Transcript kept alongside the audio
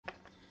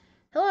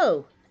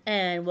Hello,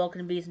 and welcome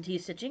to B's and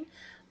T's Stitching.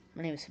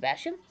 My name is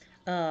Sebastian.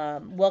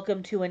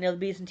 Welcome to another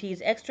B's and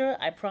T's Extra.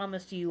 I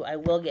promised you I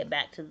will get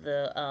back to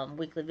the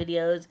weekly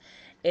videos.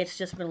 It's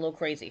just been a little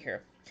crazy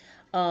here.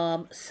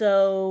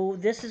 So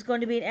this is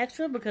going to be an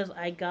extra because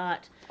I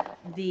got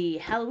the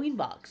Halloween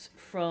box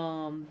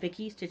from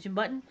Vikki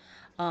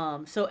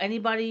StitchNButton. So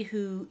anybody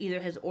who either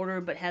has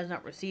ordered but has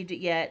not received it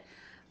yet,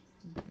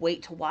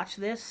 wait to watch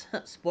this.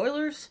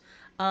 Spoilers,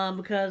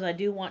 because I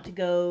do want to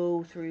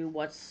go through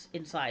what's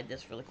inside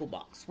this really cool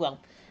box. Well,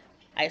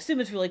 I assume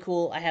it's really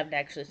cool. I haven't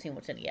actually seen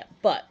what's in it yet,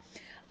 but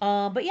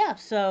yeah.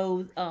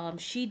 So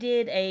she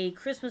did a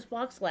Christmas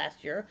box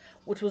last year,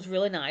 which was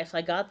really nice.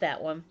 I got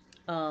that one,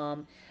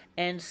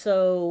 and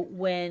so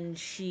when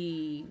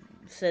she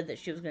said that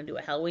she was going to do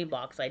a Halloween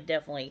box, I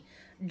definitely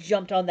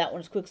jumped on that one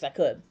as quick as I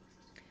could.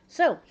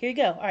 So here you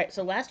go. All right,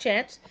 so last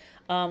chance.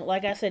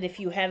 Like I said, if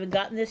you haven't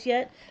gotten this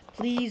yet,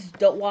 please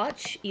don't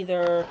watch.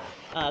 Either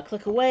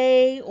click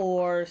away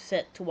or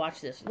set to watch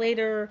this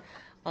later.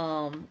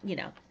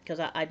 Because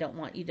I don't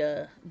want you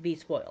to be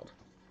spoiled.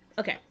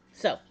 Okay,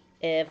 so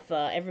if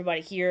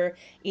everybody here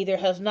either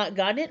has not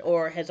gotten it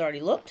or has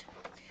already looked,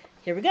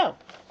 here we go.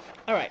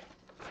 All right.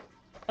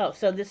 Oh,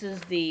 so this is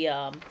the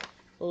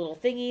little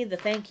thingy, the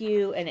thank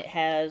you, and it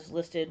has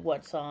listed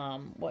what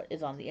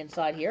is on the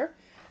inside here.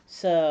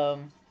 So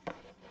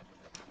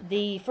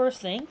the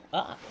first thing,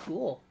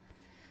 cool.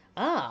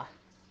 Ah,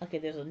 okay,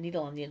 there's a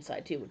needle on the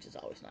inside too, which is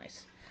always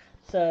nice.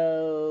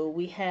 So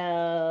we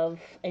have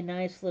a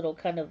nice little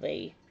kind of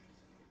a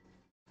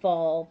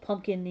fall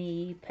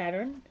pumpkin-y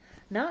pattern.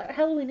 Not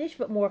Halloweenish,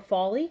 but more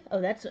fall-y. Oh,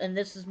 and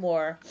this is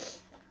more,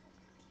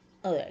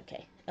 oh,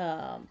 okay.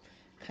 Kind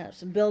of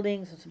some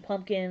buildings and some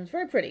pumpkins.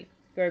 Very pretty.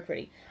 Very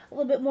pretty. A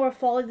little bit more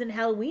fall-y than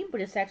Halloween, but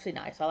it's actually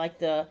nice.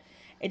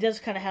 It does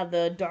kind of have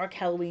the dark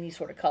Halloweeny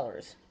sort of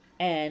colors.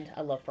 And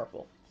I love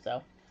purple.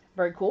 So,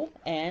 very cool.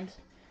 And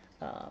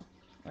um,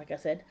 like I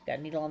said, got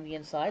a needle on the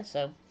inside,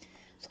 so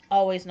it's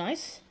always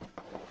nice.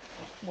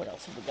 What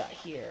else have we got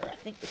here? I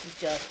think this is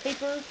just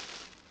paper.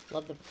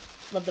 Love the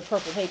love the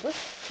purple paper.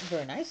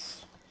 Very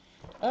nice.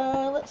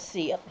 Let's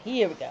see. Up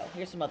here we go.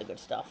 Here's some other good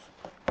stuff.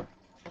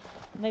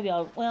 Okay,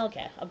 I'll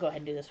go ahead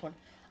and do this one.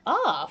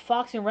 Ah,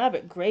 Fox and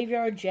Rabbit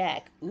Graveyard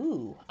Jack.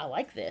 Ooh, I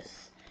like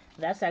this.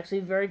 That's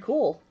actually very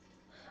cool.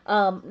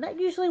 Not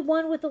usually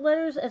one with the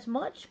letters as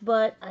much,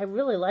 but I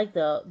really like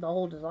the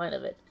whole design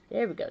of it.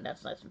 There we go.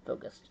 That's nice and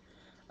focused.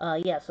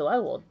 Yeah, so I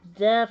will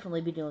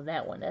definitely be doing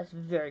that one. That's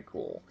very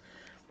cool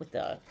with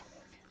the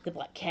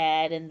black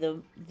cat and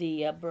the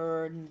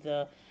bird and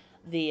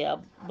the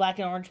black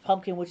and orange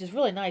pumpkin, which is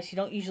really nice. You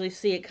don't usually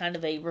see it kind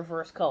of a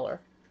reverse color,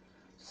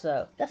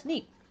 so that's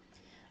neat.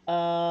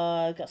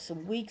 Got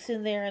some weeks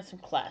in there and some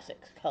classic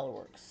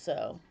colorworks.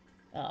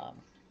 Um,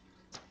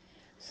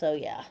 so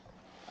yeah.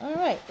 All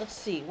right, let's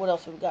see what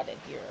else have we got in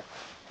here.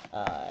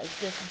 Is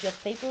this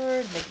just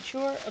paper? Making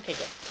sure. Okay,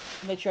 good.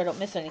 Make sure I don't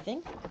miss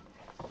anything.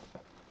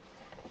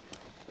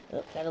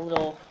 Oh, got a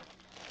little.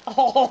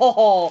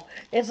 Oh,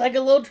 it's like a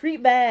little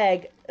treat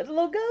bag. It's a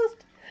little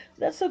ghost.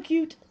 That's so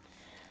cute.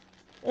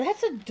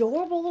 That's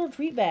adorable little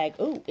treat bag.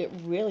 Oh, it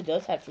really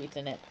does have treats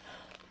in it.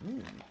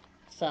 Mm.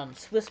 Some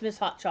Swiss Miss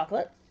hot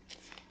chocolate.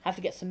 Have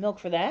to get some milk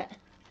for that.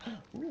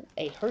 Ooh,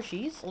 a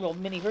Hershey's, a little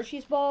mini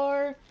Hershey's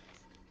bar,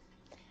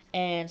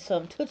 and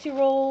some Tootsie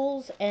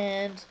Rolls,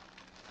 and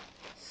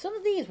some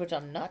of these, which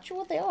I'm not sure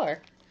what they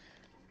are.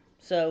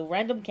 So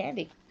random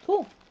candy.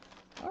 Cool.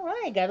 All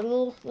right, got a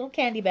little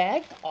candy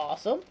bag.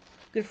 Awesome.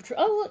 Good for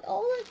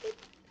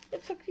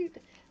it's so cute.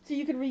 So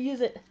you can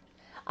reuse it.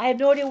 I have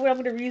no idea what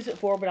I'm going to reuse it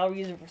for, but I'll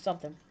reuse it for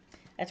something.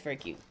 That's very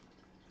cute.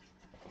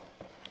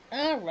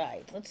 All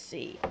right, let's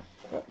see.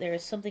 Oh, there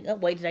is something. Oh,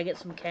 wait, did I get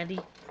some candy?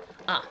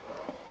 Ah,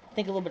 I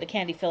think a little bit of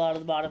candy fell out of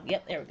the bottom.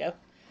 Yep, there we go.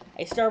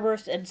 A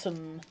Starburst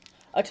and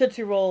a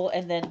Tootsie Roll,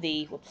 and then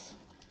whoops.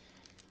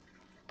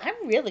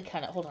 I'm really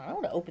kind of, hold on, I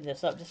want to open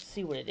this up just to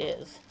see what it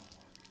is.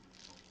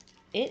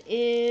 It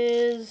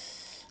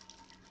is,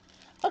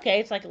 okay,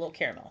 it's like a little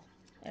caramel.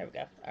 There we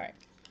go. All right,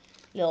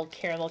 little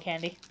caramel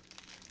candy.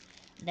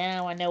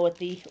 Now I know what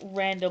the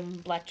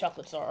random black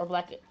chocolates are, or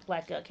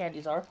black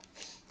candies are.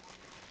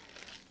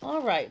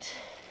 All right.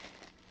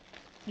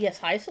 Yes,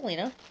 hi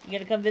Selena. You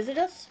gonna come visit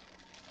us?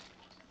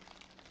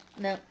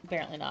 No,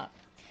 apparently not.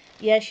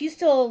 Yeah, she's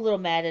still a little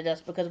mad at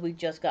us because we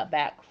just got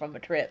back from a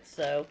trip,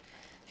 so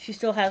she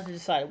still hasn't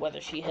decided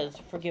whether she has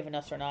forgiven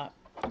us or not.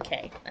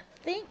 Okay, I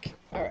think.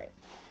 All right.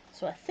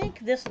 So I think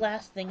this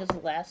last thing is the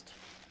last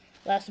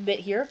bit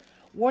here.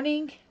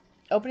 Warning: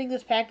 opening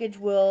this package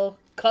will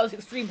cause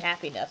extreme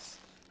happiness.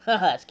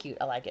 That's cute.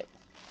 I like it.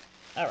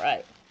 All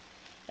right.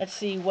 Let's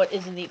see what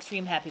is in the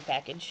extreme happy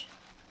package.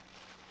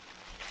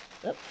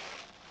 Oop.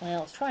 Well,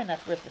 let's try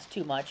not to rip this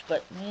too much,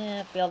 but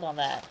failed on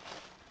that.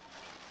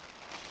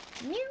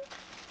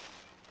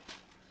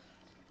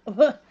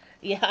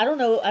 Yeah, I don't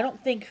know. I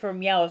don't think her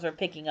meows are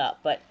picking up,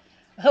 but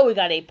oh, we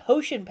got a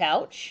potion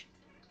pouch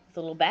with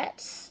little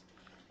bats.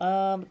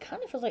 Kind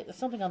of feels like there's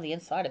something on the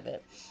inside of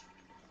it.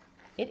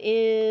 It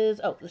is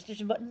the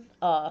stitching button.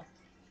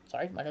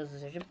 Sorry, my nose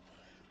is itching.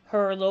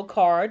 her little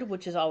card,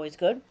 which is always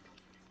good.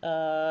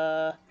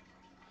 Uh,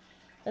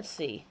 let's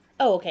see.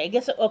 Oh, okay. I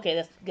guess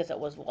that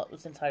was what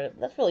was inside of it.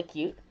 That's really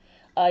cute.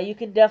 You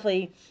can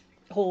definitely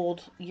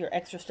hold your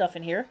extra stuff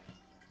in here.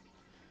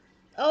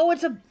 Oh,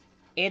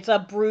 it's a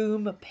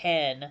broom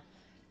pen.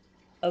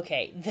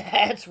 Okay,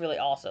 that's really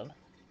awesome.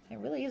 It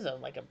really is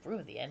like a broom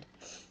at the end.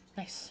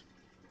 Nice.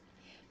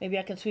 Maybe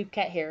I can sweep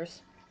cat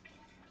hairs.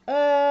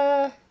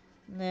 Uh,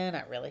 nah,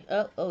 not really.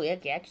 Oh, yeah.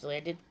 Actually, I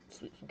did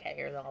sweep some cat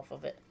hairs off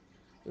of it.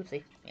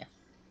 Oopsie. Yeah.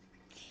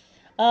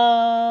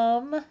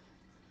 Um,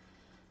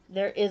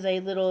 there is a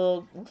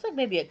little, looks like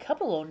maybe a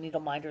couple little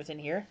needle minders in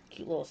here.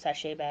 Cute little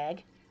sachet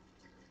bag.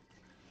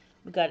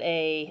 We got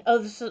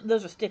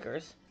those are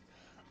stickers.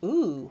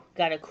 Ooh,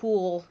 got a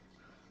cool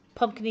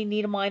pumpkin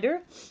needle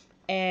minder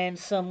and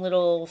some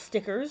little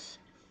stickers,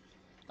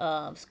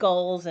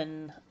 skulls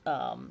and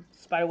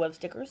spiderweb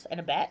stickers, and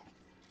a bat,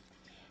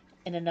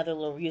 and another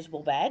little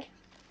reusable bag.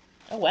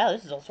 Oh wow,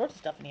 this is all sorts of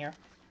stuff in here.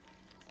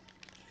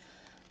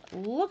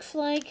 Looks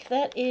like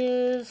that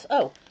is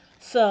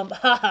some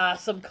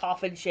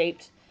coffin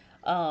shaped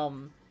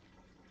um,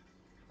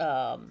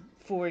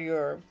 for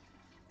your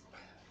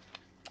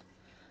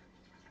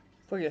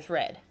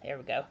thread. There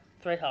we go,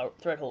 thread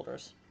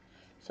holders.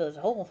 So there's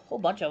a whole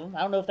bunch of them.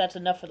 I don't know if that's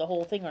enough for the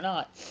whole thing or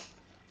not.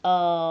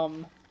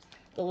 Um,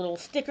 the little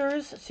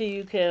stickers so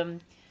you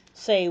can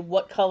say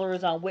what color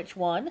is on which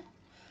one.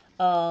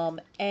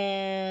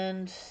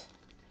 And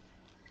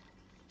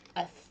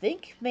I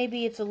think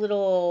maybe it's a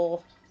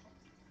little.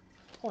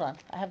 Hold on,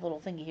 I have a little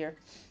thingy here.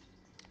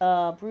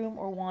 Broom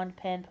or wand,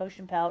 pen,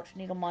 potion pouch,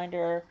 needle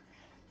minder,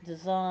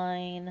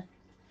 design.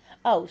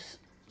 Oh,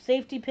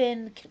 safety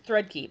pin,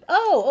 thread keep.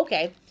 Oh,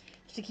 okay.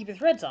 Just to keep your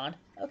threads on.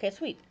 Okay,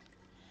 sweet.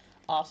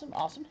 Awesome,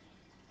 awesome.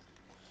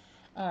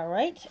 All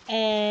right,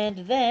 and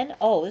then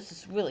this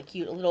is really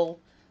cute. A little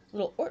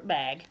ort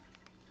bag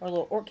or a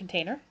little ort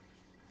container.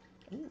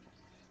 Ooh,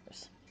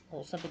 there's a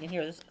little something in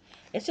here.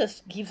 It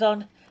just keeps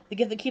on the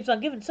gift that keeps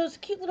on giving. So it's a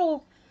cute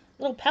little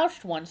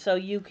pouched one. So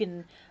you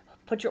can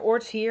put your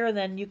orts here, and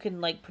then you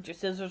can like put your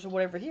scissors or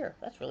whatever here.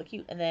 That's really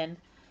cute. And then,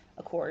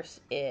 of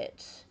course,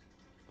 it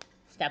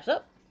snaps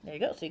up. There you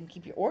go. So you can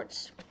keep your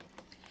orts.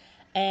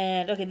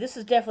 And okay, this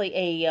is definitely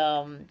a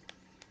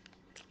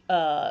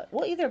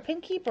either a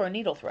pin keep or a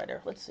needle threader.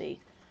 Let's see.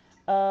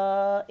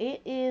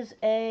 It is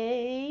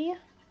a.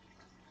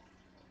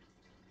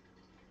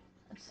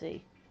 Let's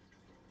see.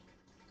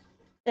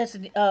 It's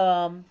Wait,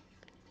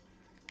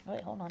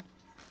 hold on.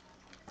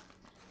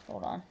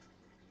 Hold on.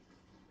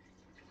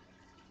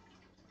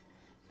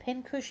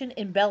 Pin cushion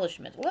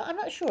embellishment. Well, I'm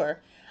not sure.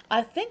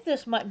 I think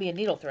this might be a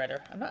needle threader.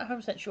 I'm not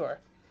 100% sure.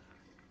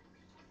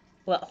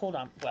 Well, hold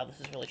on. Wow, this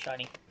is really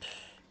shiny.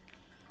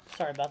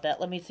 Sorry about that.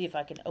 Let me see if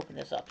I can open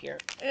this up here.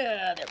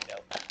 There we go.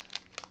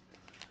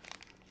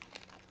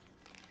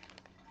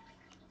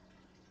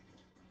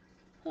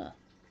 Huh.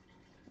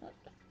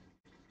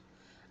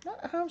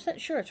 Not 100%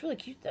 sure. It's really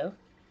cute, though.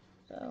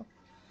 So,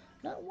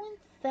 not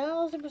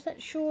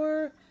 1000%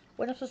 sure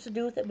what I'm supposed to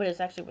do with it, but it's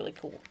actually really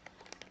cool.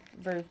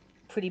 Very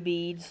pretty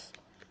beads.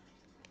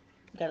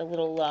 Got a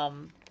little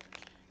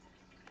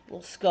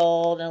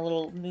skull and a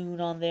little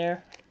moon on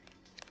there.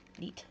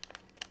 Neat.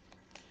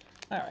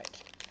 Alright.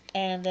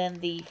 And then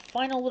the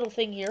final little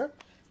thing here,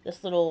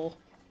 this little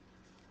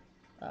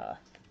uh,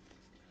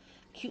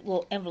 cute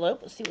little envelope.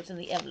 Let's see what's in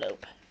the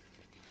envelope.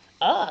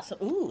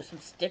 Some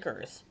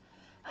stickers.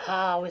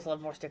 I always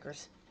love more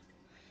stickers.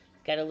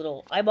 Got a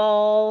little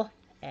eyeball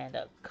and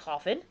a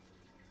coffin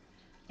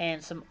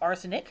and some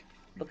arsenic,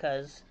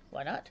 because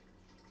why not?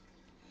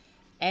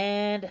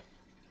 And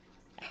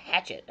a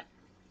hatchet.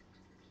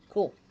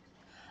 Cool.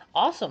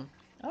 Awesome.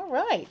 All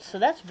right. So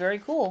that's very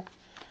cool.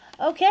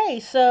 Okay,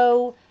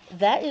 so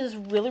that is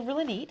really,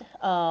 really neat.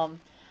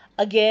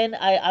 Again,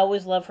 I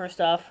always love her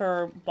stuff.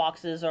 Her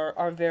boxes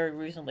are very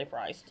reasonably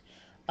priced.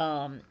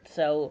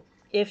 So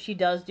if she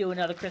does do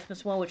another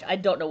Christmas one, which I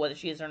don't know whether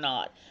she is or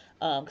not,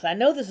 because I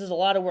know this is a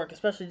lot of work,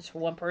 especially just for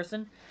one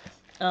person.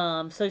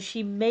 So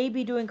she may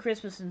be doing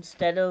Christmas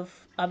instead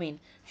of,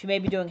 she may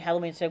be doing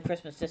Halloween instead of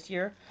Christmas this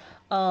year.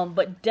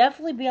 But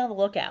definitely be on the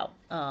lookout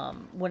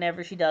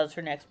whenever she does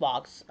her next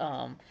box.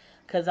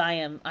 Because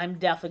I'm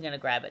definitely gonna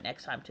grab it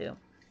next time too.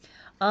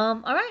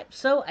 All right,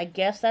 so I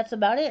guess that's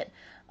about it.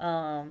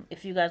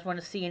 If you guys want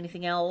to see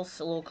anything else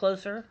a little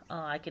closer,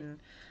 I can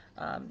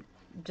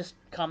just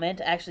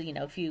comment. Actually,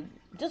 if you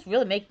just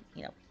really make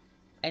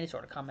any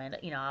sort of comment,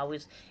 I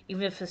always,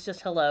 even if it's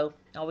just hello,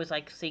 I always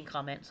like seeing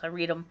comments. I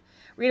read them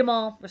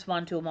all,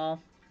 respond to them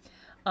all.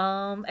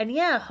 And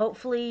yeah,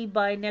 hopefully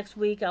by next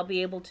week I'll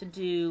be able to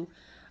do,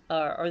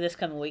 or this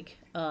coming week,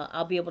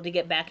 I'll be able to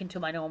get back into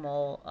my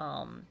normal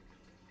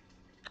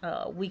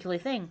weekly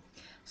thing.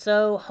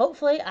 So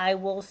hopefully I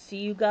will see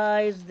you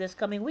guys this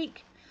coming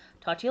week.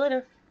 Talk to you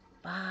later.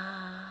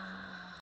 Bye.